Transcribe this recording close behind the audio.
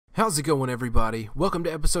How's it going, everybody? Welcome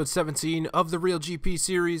to episode 17 of the Real GP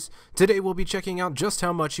series. Today we'll be checking out just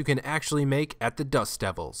how much you can actually make at the Dust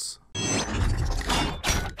Devils.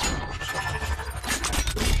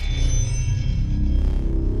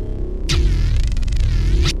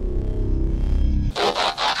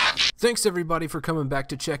 Thanks everybody for coming back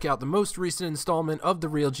to check out the most recent installment of the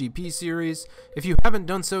Real GP series. If you haven't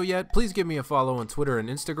done so yet, please give me a follow on Twitter and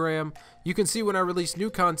Instagram. You can see when I release new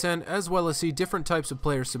content as well as see different types of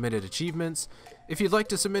player submitted achievements. If you'd like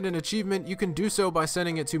to submit an achievement, you can do so by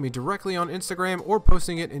sending it to me directly on Instagram or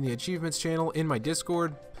posting it in the achievements channel in my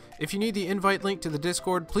Discord. If you need the invite link to the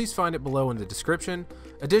Discord, please find it below in the description.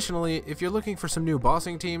 Additionally, if you're looking for some new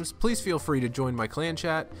bossing teams, please feel free to join my clan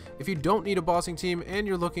chat. If you don't need a bossing team and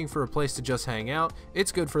you're looking for a place to just hang out,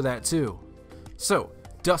 it's good for that too. So,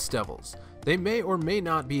 Dust Devils. They may or may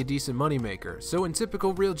not be a decent moneymaker, so in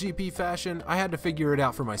typical Real GP fashion, I had to figure it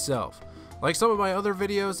out for myself. Like some of my other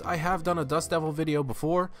videos, I have done a Dust Devil video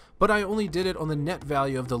before, but I only did it on the net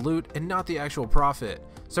value of the loot and not the actual profit.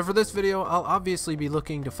 So for this video, I'll obviously be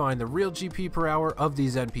looking to find the real GP per hour of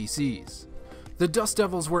these NPCs. The Dust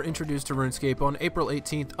Devils were introduced to RuneScape on April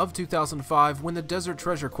 18th of 2005 when the Desert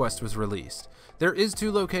Treasure Quest was released. There is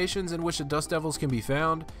 2 locations in which the Dust Devils can be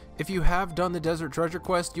found. If you have done the Desert Treasure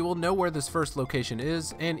Quest, you will know where this first location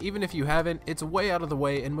is, and even if you haven't, it's way out of the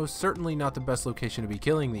way and most certainly not the best location to be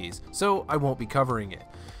killing these, so I won't be covering it.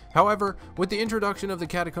 However, with the introduction of the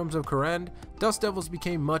Catacombs of Kourend, Dust Devils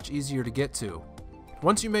became much easier to get to.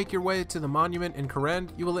 Once you make your way to the monument in Kourend,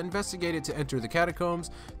 you will investigate it to enter the catacombs,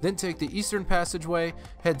 then take the eastern passageway,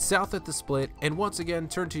 head south at the split, and once again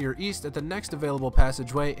turn to your east at the next available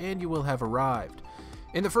passageway and you will have arrived.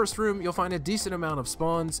 In the first room, you'll find a decent amount of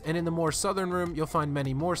spawns, and in the more southern room, you'll find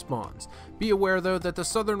many more spawns. Be aware though that the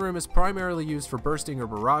southern room is primarily used for bursting or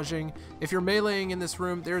barraging. If you're meleeing in this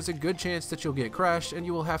room, there is a good chance that you'll get crashed and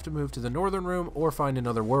you will have to move to the northern room or find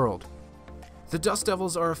another world. The Dust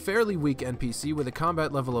Devils are a fairly weak NPC with a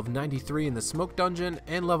combat level of 93 in the Smoke Dungeon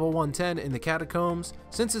and level 110 in the Catacombs.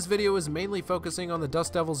 Since this video is mainly focusing on the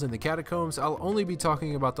Dust Devils in the Catacombs, I'll only be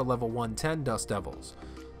talking about the level 110 Dust Devils.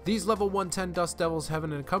 These level 110 Dust Devils have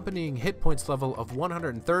an accompanying hit points level of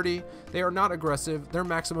 130, they are not aggressive, their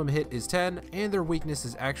maximum hit is 10, and their weakness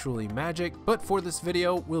is actually magic, but for this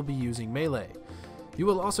video, we'll be using melee. You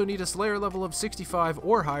will also need a Slayer level of 65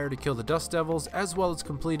 or higher to kill the Dust Devils, as well as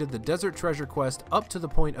completed the Desert Treasure Quest up to the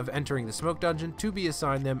point of entering the Smoke Dungeon to be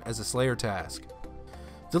assigned them as a Slayer task.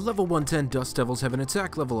 The level 110 Dust Devils have an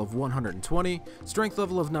attack level of 120, strength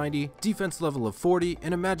level of 90, defense level of 40,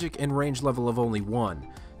 and a magic and range level of only 1.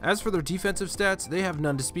 As for their defensive stats, they have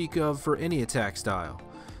none to speak of for any attack style.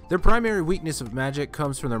 Their primary weakness of magic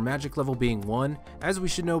comes from their magic level being 1. As we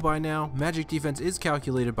should know by now, magic defense is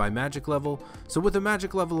calculated by magic level, so with a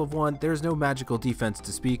magic level of 1, there is no magical defense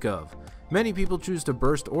to speak of. Many people choose to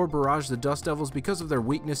burst or barrage the Dust Devils because of their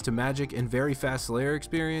weakness to magic and very fast Slayer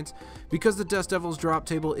experience. Because the Dust Devils drop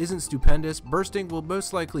table isn't stupendous, bursting will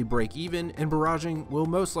most likely break even, and barraging will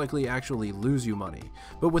most likely actually lose you money.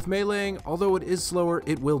 But with meleeing, although it is slower,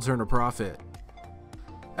 it will turn a profit.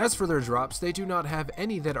 As for their drops, they do not have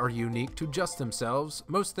any that are unique to just themselves.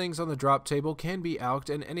 Most things on the drop table can be alked,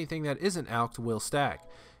 and anything that isn't alked will stack.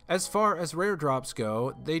 As far as rare drops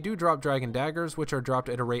go, they do drop Dragon Daggers, which are dropped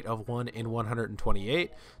at a rate of 1 in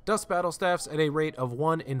 128, Dust Battle Staffs at a rate of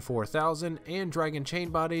 1 in 4,000, and Dragon Chain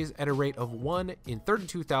Bodies at a rate of 1 in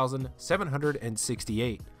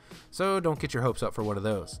 32,768. So don't get your hopes up for one of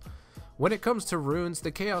those. When it comes to runes,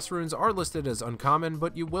 the Chaos runes are listed as uncommon,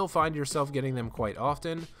 but you will find yourself getting them quite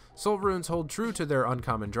often. Soul runes hold true to their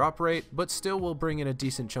uncommon drop rate, but still will bring in a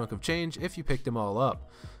decent chunk of change if you pick them all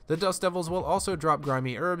up. The Dust Devils will also drop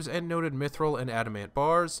Grimy Herbs and noted Mithril and Adamant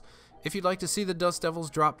bars. If you'd like to see the Dust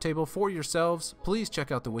Devils drop table for yourselves, please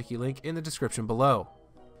check out the wiki link in the description below.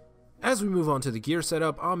 As we move on to the gear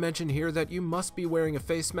setup, I'll mention here that you must be wearing a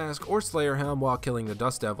face mask or Slayer helm while killing the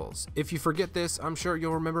Dust Devils. If you forget this, I'm sure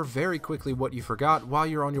you'll remember very quickly what you forgot while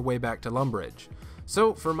you're on your way back to Lumbridge.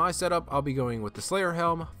 So for my setup, I'll be going with the Slayer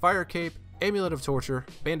helm, Fire Cape, Amulet of Torture,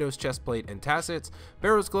 Bandos Chestplate and Tassets,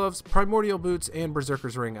 Barrow's Gloves, Primordial Boots, and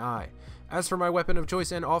Berserker's Ring Eye. As for my weapon of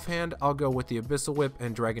choice and offhand, I'll go with the Abyssal Whip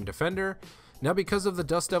and Dragon Defender. Now because of the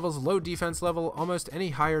Dust Devil's low defense level, almost any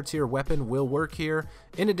higher tier weapon will work here.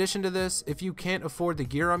 In addition to this, if you can't afford the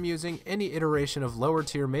gear I'm using, any iteration of lower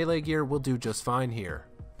tier melee gear will do just fine here.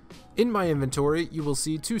 In my inventory, you will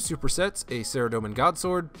see 2 supersets, a Saradomin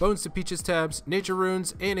Godsword, Bones to Peaches tabs, Nature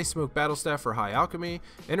Runes, and a Smoke Battlestaff for High Alchemy,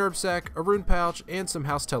 an Herb Sack, a Rune Pouch, and some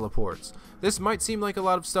House Teleports. This might seem like a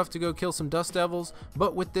lot of stuff to go kill some Dust Devils,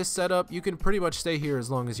 but with this setup, you can pretty much stay here as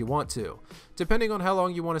long as you want to. Depending on how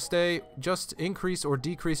long you want to stay, just increase or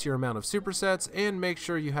decrease your amount of supersets, and make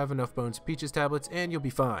sure you have enough Bones to Peaches tablets, and you'll be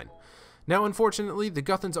fine. Now unfortunately, the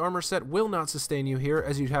Guthan's armor set will not sustain you here,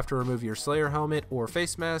 as you'd have to remove your Slayer helmet or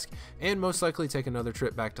face mask, and most likely take another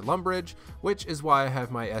trip back to Lumbridge, which is why I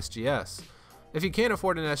have my SGS. If you can't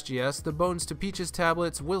afford an SGS, the Bones to Peaches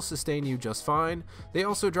tablets will sustain you just fine. They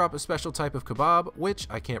also drop a special type of kebab, which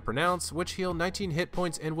I can't pronounce, which heal 19 hit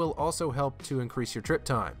points and will also help to increase your trip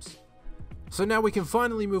times. So now we can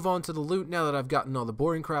finally move on to the loot now that I've gotten all the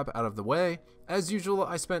boring crap out of the way. As usual,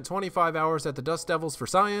 I spent 25 hours at the Dust Devils for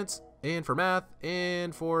science, and for math,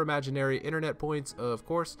 and for imaginary internet points, of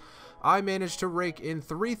course. I managed to rake in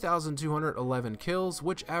 3,211 kills,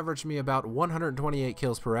 which averaged me about 128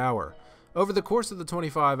 kills per hour. Over the course of the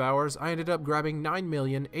 25 hours, I ended up grabbing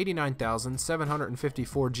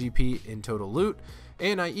 9,089,754 GP in total loot,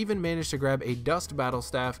 and I even managed to grab a Dust Battle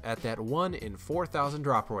Staff at that 1 in 4,000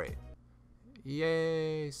 drop rate.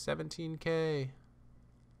 Yay, 17k.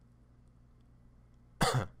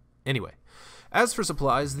 Anyway, as for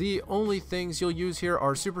supplies, the only things you'll use here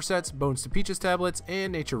are supersets, Bones to Peaches tablets,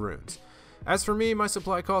 and Nature Runes. As for me, my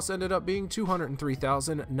supply costs ended up being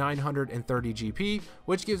 203,930 GP,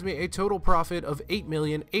 which gives me a total profit of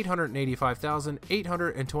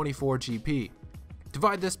 8,885,824 GP.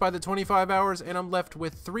 Divide this by the 25 hours and I'm left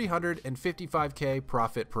with 355k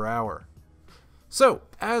profit per hour. So,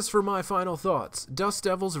 as for my final thoughts, Dust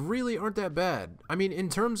Devils really aren't that bad. I mean, in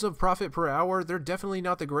terms of profit per hour, they're definitely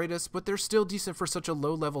not the greatest, but they're still decent for such a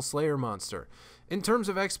low-level Slayer monster. In terms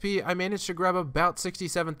of XP, I managed to grab about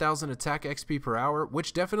 67,000 attack XP per hour,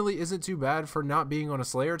 which definitely isn't too bad for not being on a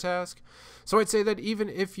Slayer task. So I'd say that even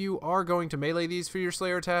if you are going to melee these for your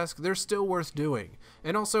Slayer task, they're still worth doing.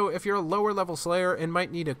 And also, if you're a lower-level Slayer and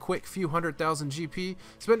might need a quick few 100,000 GP,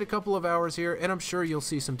 spend a couple of hours here and I'm sure you'll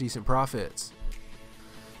see some decent profits.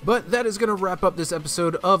 But that is going to wrap up this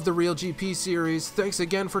episode of the Real GP series. Thanks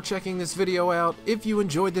again for checking this video out. If you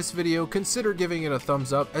enjoyed this video, consider giving it a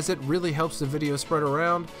thumbs up as it really helps the video spread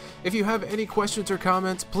around. If you have any questions or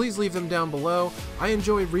comments, please leave them down below. I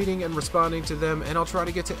enjoy reading and responding to them, and I'll try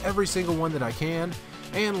to get to every single one that I can.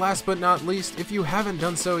 And last but not least, if you haven't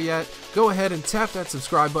done so yet, go ahead and tap that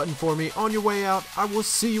subscribe button for me on your way out. I will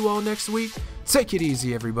see you all next week. Take it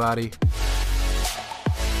easy, everybody.